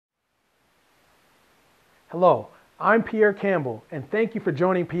Hello, I'm Pierre Campbell, and thank you for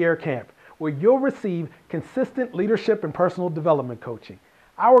joining PierreCamp, where you'll receive consistent leadership and personal development coaching.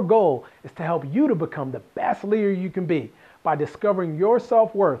 Our goal is to help you to become the best leader you can be by discovering your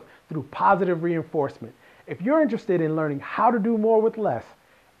self-worth through positive reinforcement. If you're interested in learning how to do more with less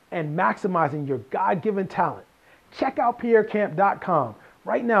and maximizing your God-given talent, check out PierreCamp.com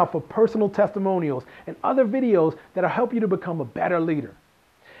right now for personal testimonials and other videos that'll help you to become a better leader.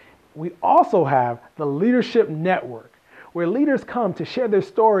 We also have the Leadership Network, where leaders come to share their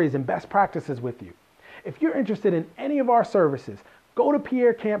stories and best practices with you. If you're interested in any of our services, go to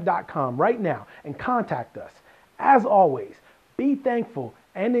PierreCamp.com right now and contact us. As always, be thankful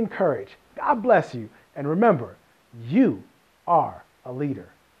and encouraged. God bless you, and remember, you are a leader.